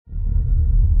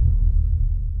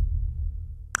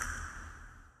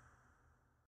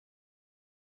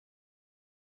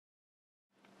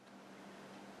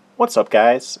What's up,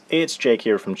 guys? It's Jake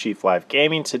here from Chief Live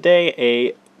Gaming. Today,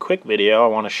 a quick video. I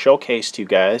want to showcase to you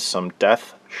guys some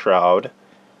Deathshroud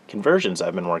conversions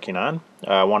I've been working on.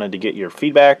 I wanted to get your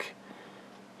feedback,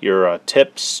 your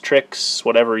tips, tricks,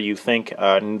 whatever you think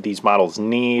these models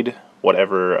need,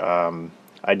 whatever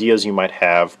ideas you might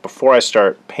have before I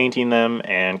start painting them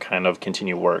and kind of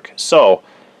continue work. So,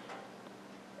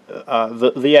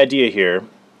 the idea here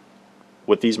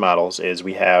with these models is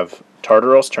we have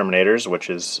Tartaros Terminators, which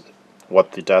is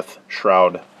what the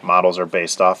Deathshroud models are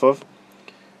based off of,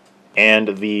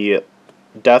 and the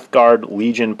Death Guard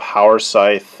Legion Power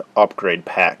Scythe upgrade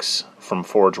packs from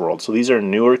Forgeworld. So these are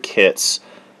newer kits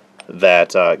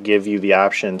that give you the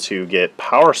option to get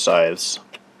power scythes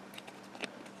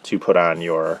to put on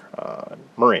your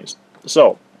Marines.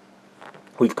 So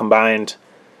we've combined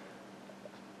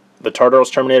the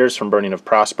Tartaros Terminators from Burning of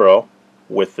Prospero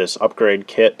with this upgrade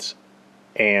kit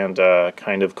and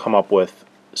kind of come up with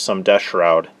some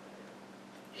Deathshroud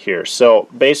here. So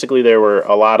basically there were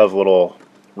a lot of little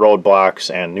roadblocks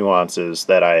and nuances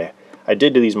that I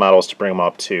did to these models to bring them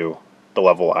up to the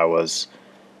level I was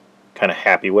kind of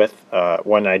happy with.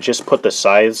 When I just put the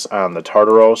scythes on the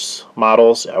Tartaros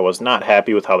models, I was not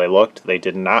happy with how they looked. They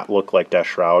did not look like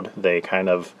Deathshroud. They kind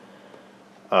of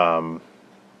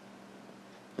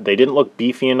they didn't look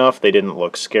beefy enough, they didn't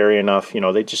look scary enough, you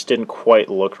know, they just didn't quite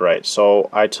look right. So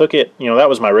I took it, you know, that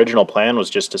was my original plan,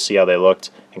 was just to see how they looked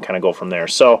and kind of go from there.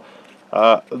 So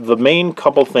the main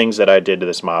couple things that I did to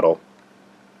this model,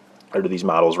 or to these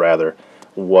models rather,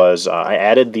 was I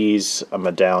added these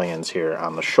medallions here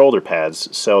on the shoulder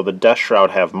pads. So the Deathshroud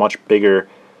have much bigger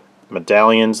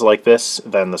medallions like this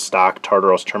than the stock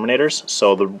Tartaros Terminators.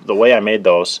 So the way I made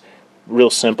those,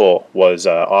 real simple, was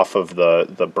off of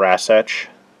the brass etch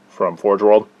from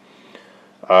Forgeworld.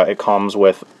 It comes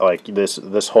with like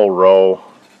this whole row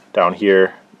down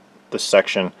here. This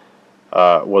section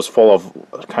was full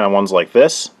of kind of ones like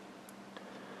this.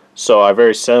 So I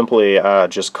very simply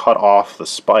just cut off the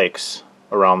spikes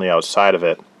around the outside of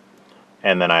it,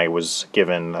 and then I was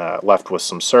given left with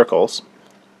some circles,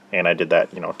 and I did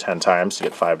that, you know, 10 times to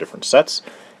get 5 different sets,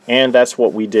 and that's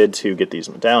what we did to get these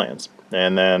medallions.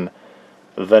 And then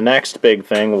the next big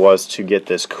thing was to get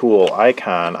this cool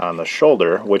icon on the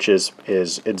shoulder, which is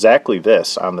exactly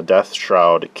this on the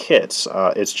Deathshroud kits.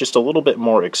 It's just a little bit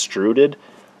more extruded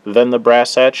than the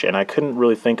brass etch, and I couldn't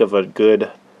really think of a good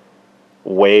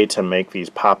way to make these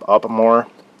pop up more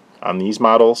on these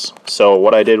models. So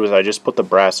what I did was I just put the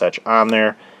brass etch on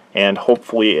there, and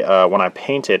hopefully when I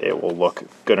paint it, it will look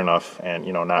good enough and,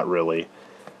 you know, not really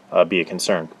be a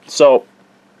concern. So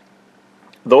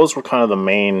those were kind of the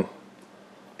main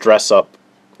dress up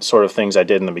sort of things I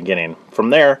did in the beginning.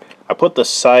 From there, I put the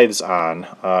scythes on,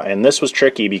 and this was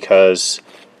tricky because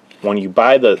when you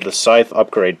buy the scythe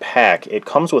upgrade pack, it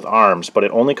comes with arms, but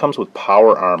it only comes with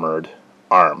power armored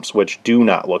arms, which do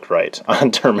not look right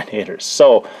on Terminators.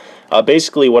 So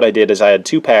basically what I did is I had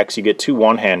 2 packs. You get 2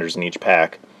 one-handers in each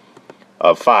pack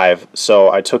of 5. So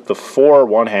I took the 4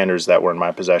 one-handers that were in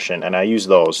my possession and I used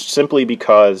those simply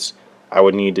because I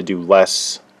would need to do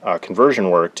less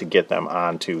conversion work to get them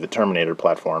onto the Terminator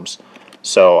platforms.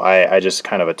 So I just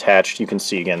kind of attached, you can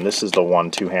see again, this is the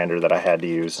 1 two-hander that I had to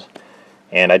use,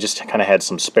 and I just kind of had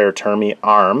some spare Termi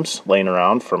arms laying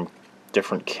around from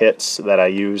different kits that I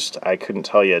used. I couldn't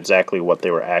tell you exactly what they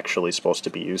were actually supposed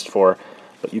to be used for,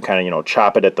 but you kind of, you know,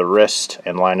 chop it at the wrist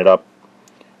and line it up.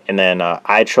 And then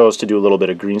I chose to do a little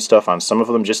bit of green stuff on some of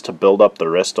them just to build up the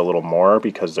wrist a little more,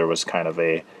 because there was kind of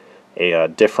a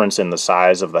difference in the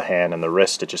size of the hand and the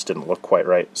wrist. It just didn't look quite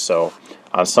right. So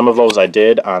on some of those I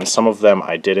did, on some of them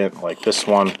I didn't. Like this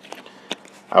one,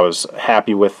 I was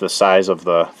happy with the size of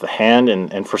the hand,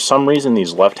 and for some reason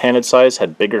these left-handed scythes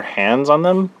had bigger hands on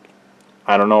them.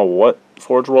 I don't know what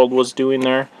Forgeworld was doing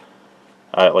there.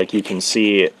 Like you can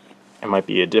see, it might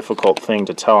be a difficult thing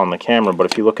to tell on the camera, but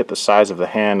if you look at the size of the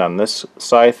hand on this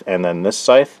scythe and then this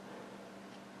scythe,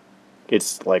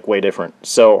 it's like way different.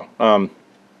 So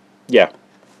yeah,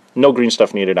 no green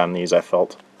stuff needed on these, I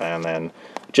felt, and then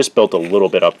just built a little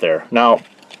bit up there. Now,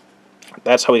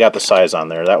 that's how we got the size on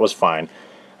there. That was fine.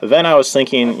 Then I was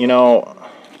thinking, you know,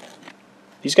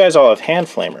 these guys all have hand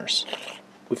flamers.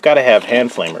 We've got to have hand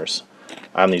flamers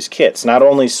on these kits, not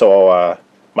only so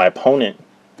my opponent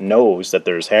knows that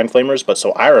there's hand flamers, but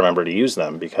so I remember to use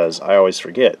them, because I always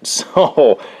forget.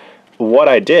 So what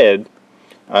I did,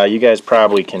 you guys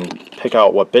probably can pick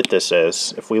out what bit this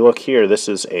is. If we look here, this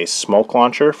is a smoke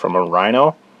launcher from a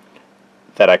Rhino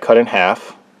that I cut in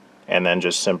half and then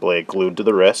just simply glued to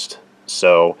the wrist.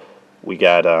 So we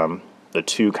got the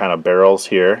 2 kind of barrels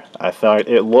here. I thought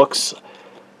it looks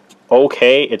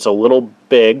okay. It's a little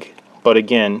big, But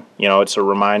again, you know, it's a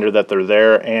reminder that they're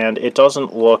there, and it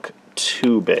doesn't look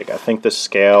too big. I think the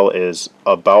scale is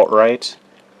about right.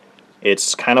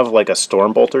 It's kind of like a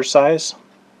Stormbolter size.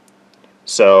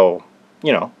 So,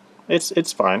 you know,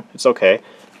 it's fine. It's okay.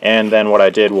 And then what I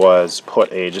did was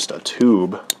put just a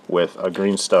tube with a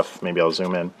green stuff. Maybe I'll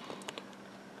zoom in.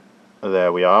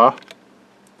 There we are.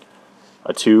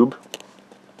 A tube.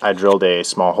 I drilled a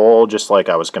small hole just like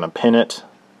I was going to pin it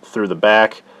through the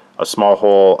back. A small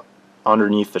hole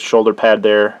underneath the shoulder pad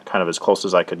there, kind of as close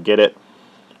as I could get it.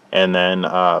 And then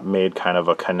made kind of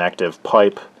a connective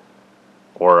pipe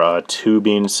or a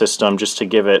tubing system just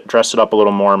to dress it up a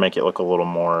little more, make it look a little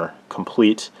more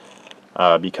complete,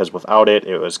 because without it,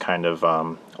 it was kind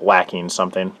of lacking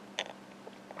something.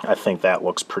 I think that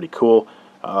looks pretty cool.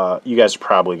 You guys are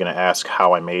probably going to ask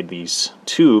how I made these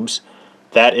tubes.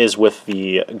 That is with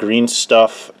the Green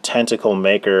Stuff Tentacle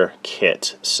Maker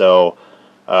kit. So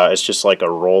it's just like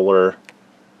a roller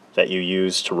that you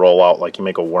use to roll out, like you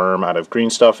make a worm out of green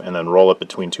stuff and then roll it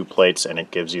between two plates, and it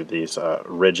gives you these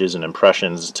ridges and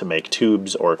impressions to make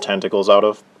tubes or tentacles out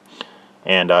of.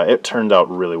 And it turned out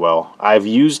really well. I've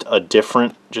used a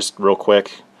different, just real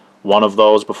quick, one of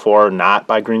those before, not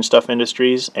by Green Stuff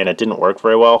Industries, and it didn't work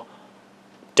very well.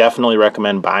 Definitely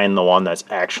recommend buying the one that's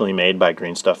actually made by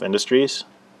Green Stuff Industries,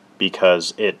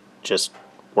 because it just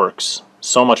works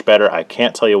so much better. I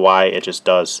can't tell you why, it just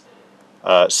does.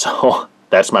 So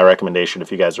that's my recommendation if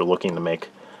you guys are looking to make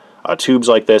tubes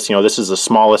like this. You know, this is the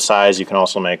smallest size. You can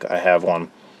also make, I have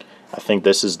one, I think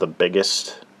this is the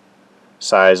biggest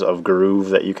size of groove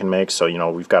that you can make. So, you know,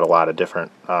 we've got a lot of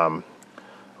different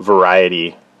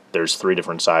variety. There's 3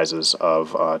 different sizes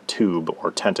of tube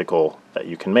or tentacle that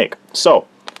you can make. So,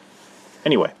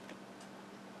 anyway,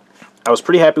 I was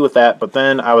pretty happy with that, but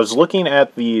then I was looking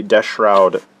at the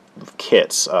Deathshroud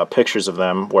kits, pictures of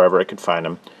them, wherever I could find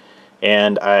them,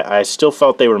 and I still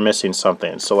felt they were missing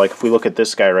something. So, like, if we look at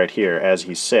this guy right here as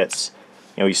he sits,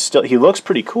 you know, he looks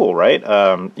pretty cool,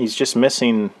 right? He's just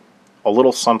missing a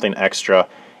little something extra,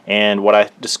 and what I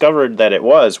discovered that it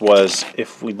was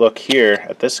if we look here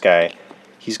at this guy,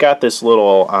 he's got this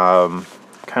little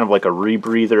kind of like a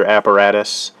rebreather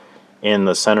apparatus in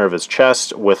the center of his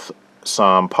chest with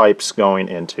some pipes going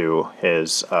into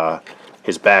his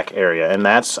back area, and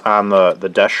that's on the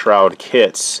Deathshroud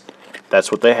kits.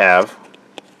 That's what they have.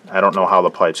 I don't know how the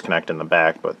pipes connect in the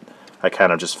back, but I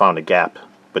kind of just found a gap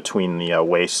between the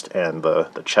waist and the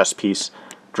chest piece,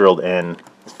 drilled in,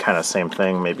 kind of same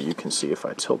thing. Maybe you can see if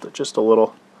I tilt it just a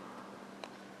little,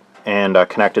 and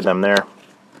connected them there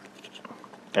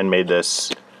and made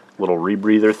this little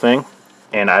rebreather thing.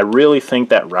 And I really think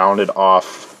that rounded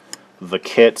off the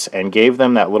kit and gave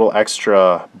them that little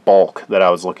extra bulk that I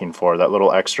was looking for, that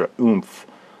little extra oomph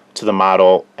to the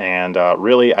model. And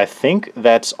really, I think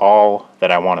that's all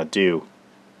that I want to do.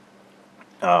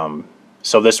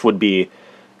 So this would be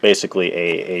basically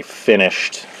a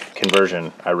finished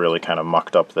conversion. I really kind of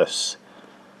mucked up this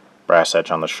brass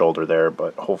etch on the shoulder there,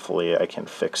 but hopefully I can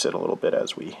fix it a little bit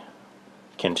as we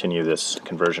continue this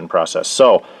conversion process.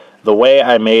 So the way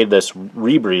I made this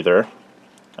rebreather,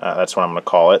 that's what I'm going to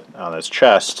call it, on his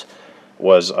chest,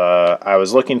 was I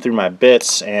was looking through my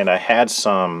bits, and I had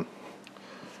some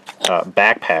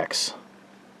backpacks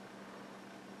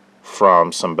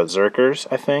from some berserkers,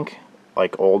 I think,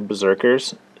 like old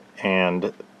berserkers,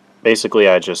 and basically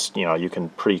I just, you know, you can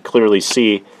pretty clearly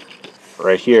see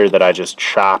right here that I just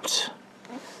chopped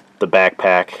the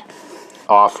backpack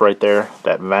off right there,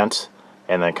 that vent,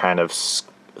 and then kind of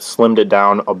slimmed it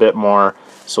down a bit more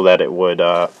so that it would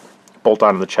bolt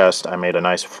onto the chest. I made a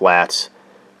nice flat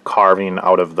carving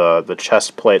out of the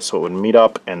chest plate so it would meet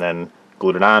up, and then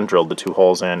glued it on, drilled the 2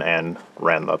 holes in, and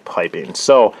ran the piping.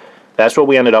 So that's what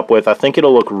we ended up with. I think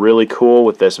it'll look really cool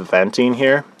with this venting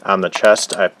here on the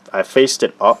chest. I faced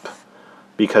it up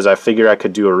because I figured I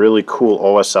could do a really cool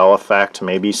OSL effect,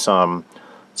 maybe some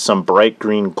bright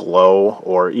green glow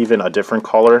or even a different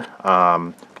color,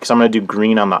 because I'm going to do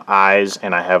green on the eyes,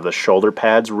 and I have the shoulder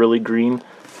pads really green.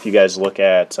 If you guys look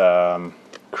at something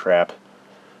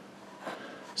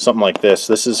like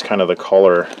this is kind of the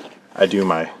color I do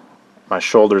my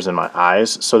shoulders and my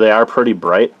eyes, so they are pretty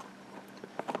bright.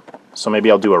 So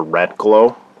maybe I'll do a red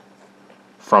glow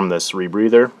from this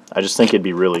rebreather. I just think it'd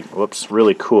be really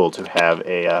cool to have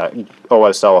a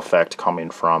OSL effect coming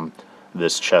from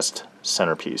this chest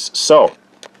centerpiece. So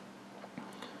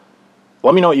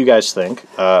let me know what you guys think.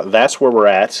 That's where we're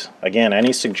at. Again,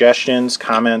 any suggestions,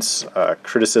 comments,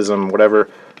 criticism, whatever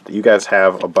that you guys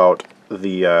have about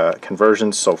the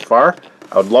conversions so far,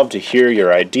 I would love to hear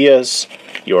your ideas,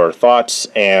 your thoughts,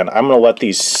 and I'm going to let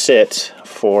these sit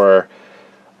for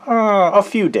a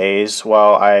few days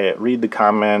while I read the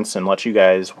comments and let you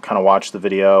guys kind of watch the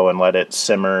video and let it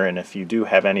simmer. And if you do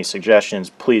have any suggestions,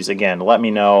 please, again, let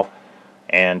me know.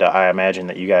 And I imagine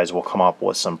that you guys will come up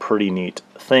with some pretty neat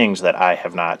things that I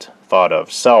have not thought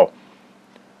of. So,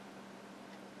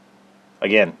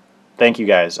 again, thank you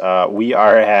guys. We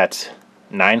are at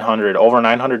over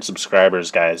 900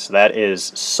 subscribers, guys. That is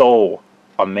so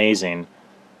amazing.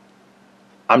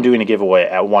 I'm doing a giveaway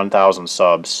at 1,000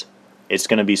 subs. It's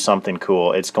going to be something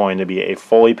cool. It's going to be a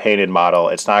fully painted model.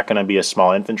 It's not going to be a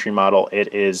small infantry model.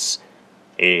 It is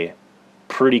a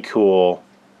pretty cool.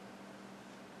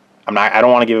 I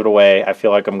don't want to give it away. I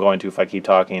feel like I'm going to if I keep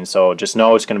talking. So just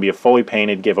know it's going to be a fully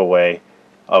painted giveaway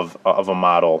of a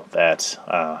model that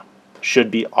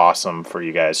should be awesome for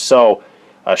you guys. So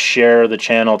share the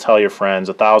channel, tell your friends.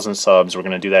 1,000 subs. We're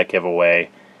going to do that giveaway,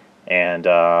 and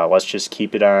let's just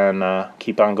keep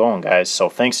on going, guys. So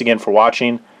thanks again for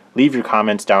watching. Leave your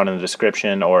comments down in the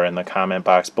description or in the comment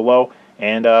box below,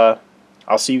 and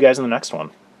I'll see you guys in the next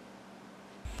one.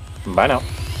 Bye now.